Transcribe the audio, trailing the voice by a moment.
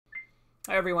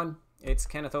Hi everyone, it's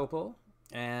Kenneth Oppel,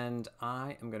 and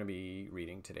I am going to be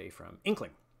reading today from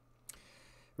Inkling.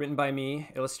 Written by me,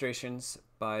 illustrations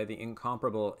by the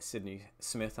incomparable Sydney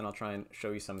Smith, and I'll try and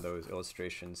show you some of those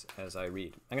illustrations as I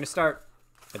read. I'm going to start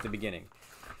at the beginning.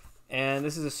 And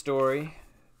this is a story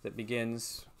that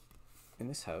begins in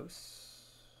this house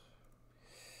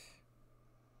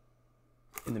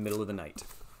in the middle of the night.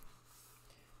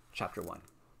 Chapter 1.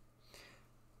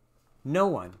 No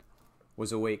one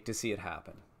was awake to see it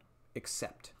happen,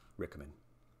 except Rickman.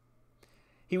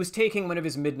 He was taking one of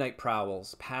his midnight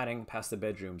prowls, padding past the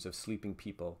bedrooms of sleeping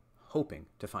people, hoping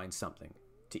to find something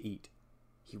to eat.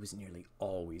 He was nearly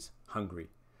always hungry.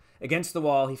 Against the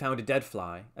wall, he found a dead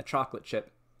fly, a chocolate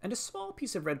chip, and a small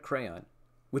piece of red crayon,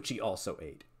 which he also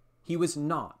ate. He was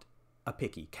not a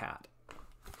picky cat.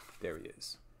 There he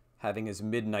is, having his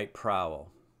midnight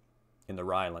prowl in the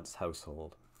Rylance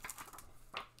household.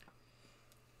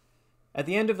 At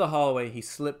the end of the hallway, he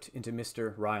slipped into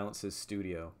Mr. Rylance's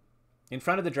studio. In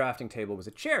front of the drafting table was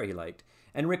a chair he liked,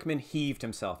 and Rickman heaved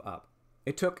himself up.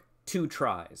 It took 2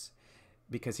 tries,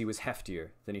 because he was heftier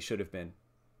than he should have been.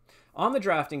 On the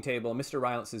drafting table, Mr.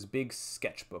 Rylance's big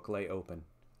sketchbook lay open.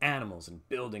 Animals and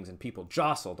buildings and people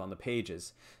jostled on the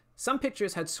pages. Some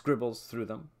pictures had scribbles through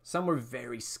them, some were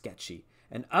very sketchy,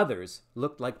 and others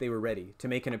looked like they were ready to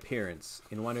make an appearance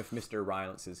in one of Mr.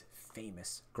 Rylance's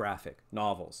famous graphic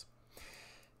novels.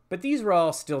 But these were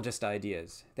all still just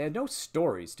ideas. They had no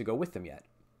stories to go with them yet.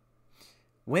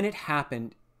 When it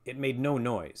happened, it made no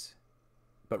noise,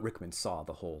 but Rickman saw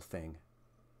the whole thing.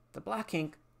 The black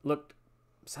ink looked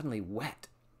suddenly wet,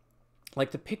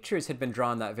 like the pictures had been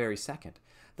drawn that very second.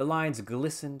 The lines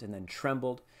glistened and then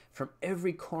trembled. From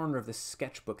every corner of the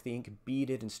sketchbook, the ink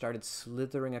beaded and started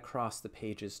slithering across the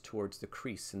pages towards the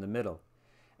crease in the middle.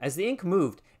 As the ink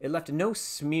moved, it left no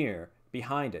smear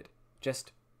behind it,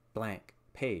 just blank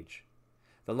page.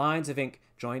 The lines of ink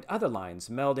joined other lines,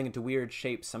 melding into weird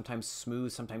shapes, sometimes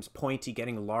smooth, sometimes pointy,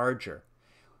 getting larger.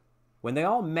 When they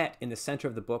all met in the center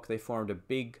of the book, they formed a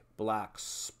big black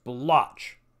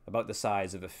splotch about the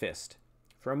size of a fist.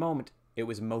 For a moment, it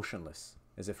was motionless,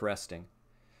 as if resting.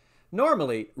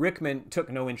 Normally, Rickman took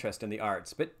no interest in the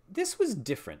arts, but this was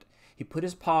different. He put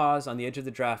his paws on the edge of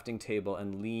the drafting table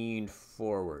and leaned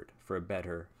forward for a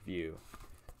better view.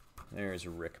 There's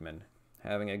Rickman,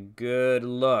 having a good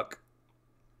look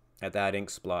at that ink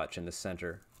splotch in the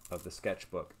center of the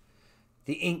sketchbook.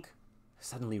 The ink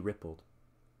suddenly rippled,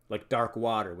 like dark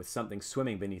water with something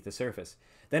swimming beneath the surface.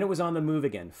 Then it was on the move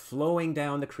again, flowing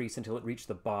down the crease until it reached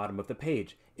the bottom of the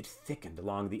page. It thickened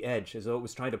along the edge as though it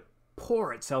was trying to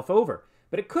pour itself over,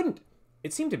 but it couldn't.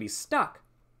 It seemed to be stuck.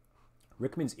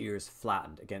 Rickman's ears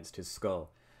flattened against his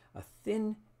skull. A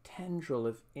thin tendril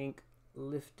of ink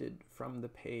lifted from the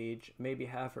page, maybe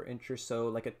half an inch or so,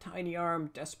 like a tiny arm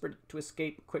desperate to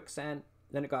escape quicksand.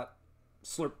 Then it got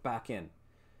slurped back in.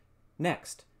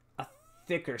 Next, a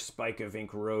thicker spike of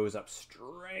ink rose up,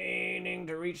 straining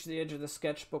to reach the edge of the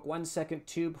sketchbook. 1 second,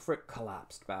 2, before it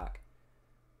collapsed back.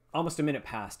 Almost a minute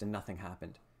passed and nothing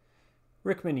happened.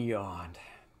 Rickman yawned,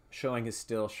 showing his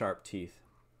still sharp teeth.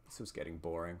 This was getting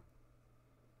boring.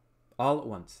 All at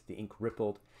once, the ink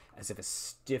rippled as if a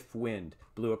stiff wind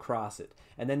blew across it,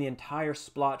 and then the entire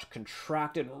splotch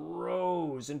contracted and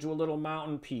rose into a little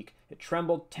mountain peak. It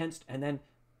trembled, tensed, and then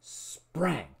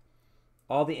sprang.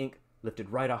 All the ink lifted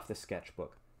right off the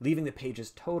sketchbook, leaving the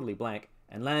pages totally blank,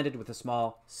 and landed with a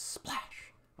small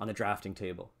splash on the drafting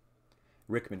table.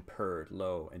 Rickman purred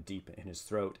low and deep in his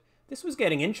throat. This was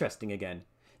getting interesting again.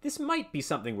 This might be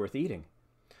something worth eating.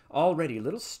 Already,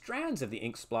 little strands of the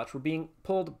ink splotch were being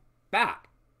pulled back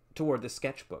toward the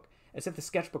sketchbook, as if the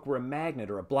sketchbook were a magnet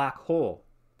or a black hole.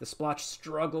 The splotch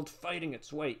struggled, fighting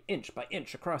its way inch by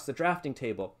inch across the drafting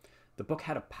table. The book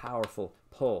had a powerful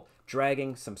pull,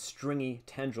 dragging some stringy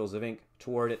tendrils of ink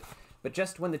toward it, but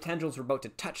just when the tendrils were about to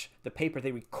touch the paper,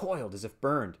 they recoiled as if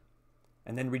burned,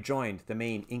 and then rejoined the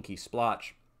main inky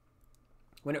splotch.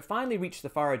 When it finally reached the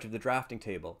far edge of the drafting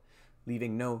table,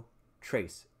 leaving no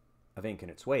trace of ink in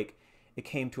its wake, it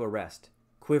came to a rest,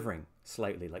 quivering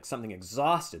slightly, like something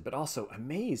exhausted, but also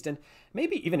amazed and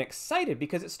maybe even excited,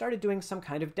 because it started doing some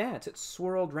kind of dance. It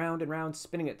swirled round and round,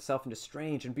 spinning itself into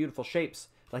strange and beautiful shapes,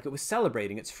 like it was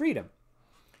celebrating its freedom.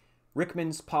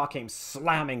 Rickman's paw came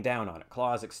slamming down on it,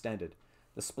 claws extended.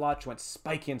 The splotch went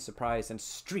spiky in surprise and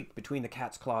streaked between the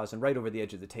cat's claws and right over the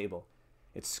edge of the table.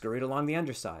 It scurried along the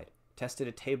underside, tested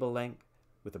a table length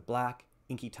with a black,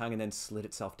 inky tongue, and then slid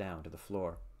itself down to the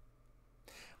floor.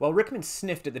 While Rickman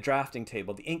sniffed at the drafting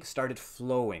table, the ink started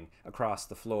flowing across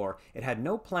the floor. It had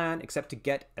no plan except to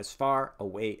get as far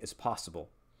away as possible.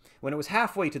 When it was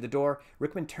halfway to the door,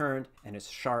 Rickman turned and his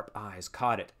sharp eyes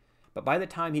caught it. but by the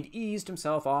time he'd eased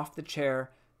himself off the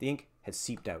chair, the ink had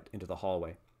seeped out into the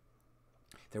hallway.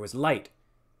 There was light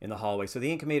in the hallway, so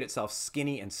the ink made itself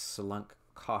skinny and slunk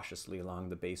cautiously along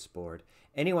the baseboard.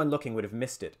 Anyone looking would have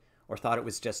missed it, or thought it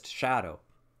was just shadow.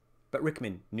 But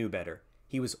Rickman knew better.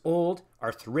 He was old,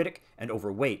 arthritic, and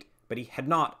overweight, but he had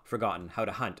not forgotten how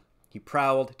to hunt. He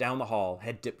prowled down the hall,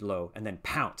 head dipped low, and then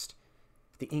pounced.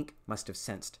 The ink must have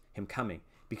sensed him coming,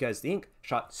 because the ink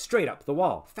shot straight up the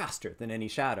wall, faster than any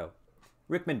shadow.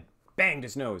 Rickman banged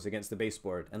his nose against the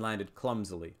baseboard and landed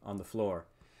clumsily on the floor.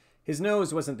 His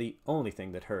nose wasn't the only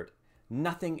thing that hurt.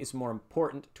 Nothing is more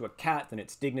important to a cat than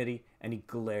its dignity, and he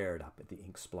glared up at the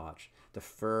ink splotch. The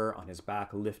fur on his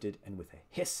back lifted, and with a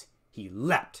hiss, he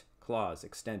leapt, claws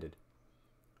extended.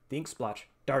 The ink splotch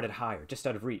darted higher, just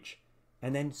out of reach,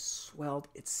 and then swelled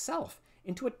itself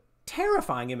into a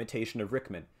terrifying imitation of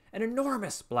Rickman, an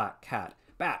enormous black cat,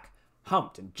 back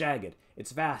humped and jagged.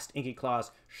 Its vast inky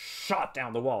claws shot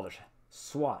down the wall to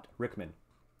swat Rickman.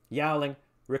 Yowling,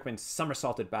 Rickman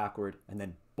somersaulted backward and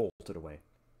then bolted away.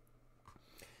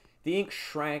 The ink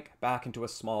shrank back into a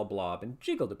small blob and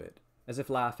jiggled a bit, as if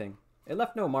laughing. It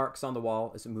left no marks on the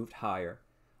wall as it moved higher,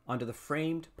 onto the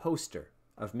framed poster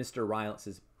of Mr.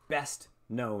 Rylance's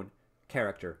best-known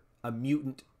character, a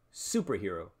mutant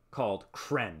superhero called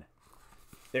Kren.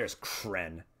 There's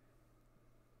Kren.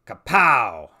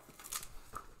 Kapow!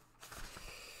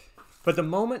 But the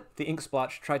moment the ink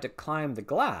splotch tried to climb the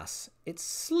glass, it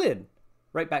slid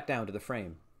right back down to the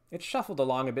frame. It shuffled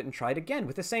along a bit and tried again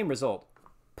with the same result,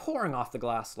 pouring off the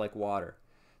glass like water.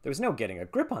 There was no getting a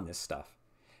grip on this stuff.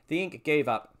 The ink gave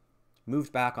up,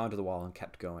 moved back onto the wall, and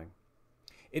kept going.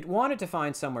 It wanted to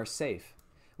find somewhere safe.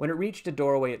 When it reached a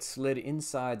doorway, it slid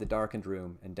inside the darkened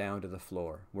room and down to the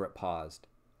floor, where it paused.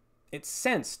 It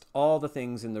sensed all the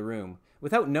things in the room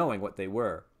without knowing what they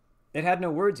were. It had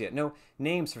no words yet, no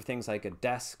names for things like a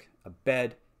desk, a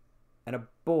bed, and a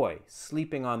boy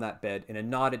sleeping on that bed in a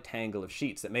knotted tangle of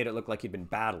sheets that made it look like he'd been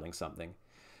battling something.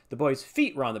 The boy's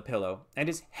feet were on the pillow, and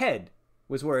his head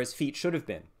was where his feet should have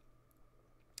been.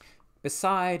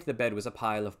 Beside the bed was a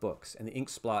pile of books, and the ink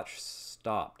splotch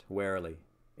stopped warily.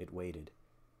 It waited.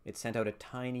 It sent out a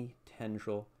tiny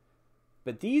tendril.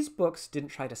 But these books didn't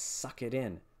try to suck it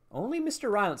in. Only Mr.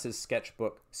 Rylance's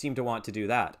sketchbook seemed to want to do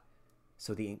that.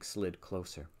 So the ink slid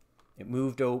closer. It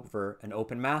moved over an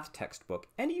open math textbook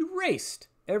and erased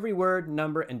every word,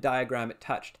 number, and diagram it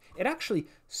touched. It actually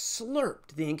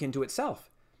slurped the ink into itself.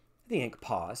 The ink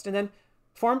paused and then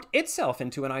formed itself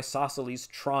into an isosceles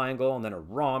triangle and then a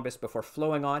rhombus before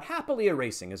flowing on, happily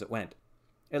erasing as it went.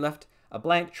 It left a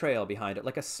blank trail behind it,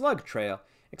 like a slug trail,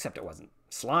 except it wasn't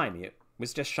slimy. It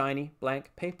was just shiny,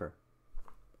 blank paper.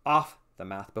 Off the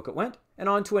math book it went, and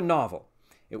on to a novel.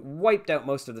 It wiped out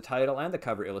most of the title and the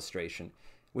cover illustration,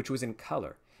 which was in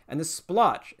color, and the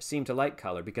splotch seemed to like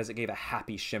color because it gave a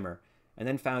happy shimmer, and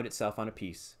then found itself on a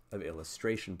piece of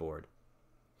illustration board.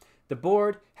 The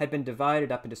board had been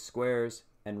divided up into squares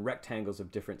and rectangles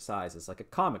of different sizes, like a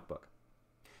comic book.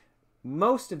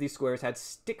 Most of these squares had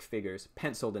stick figures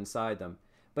penciled inside them,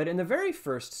 but in the very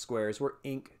first squares were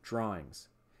ink drawings.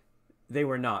 They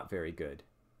were not very good.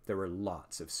 There were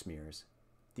lots of smears.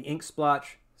 The ink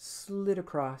splotch slid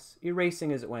across,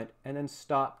 erasing as it went, and then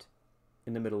stopped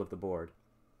in the middle of the board.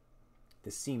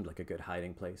 This seemed like a good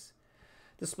hiding place.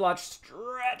 The splotch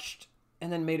stretched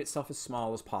and then made itself as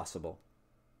small as possible.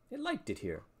 It liked it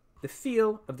here. The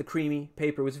feel of the creamy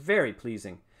paper was very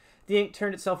pleasing. The ink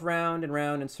turned itself round and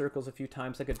round in circles a few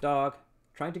times like a dog,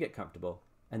 trying to get comfortable,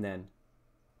 and then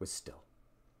was still.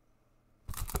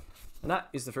 And that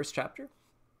is the first chapter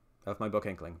of my book,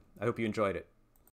 Inkling. I hope you enjoyed it.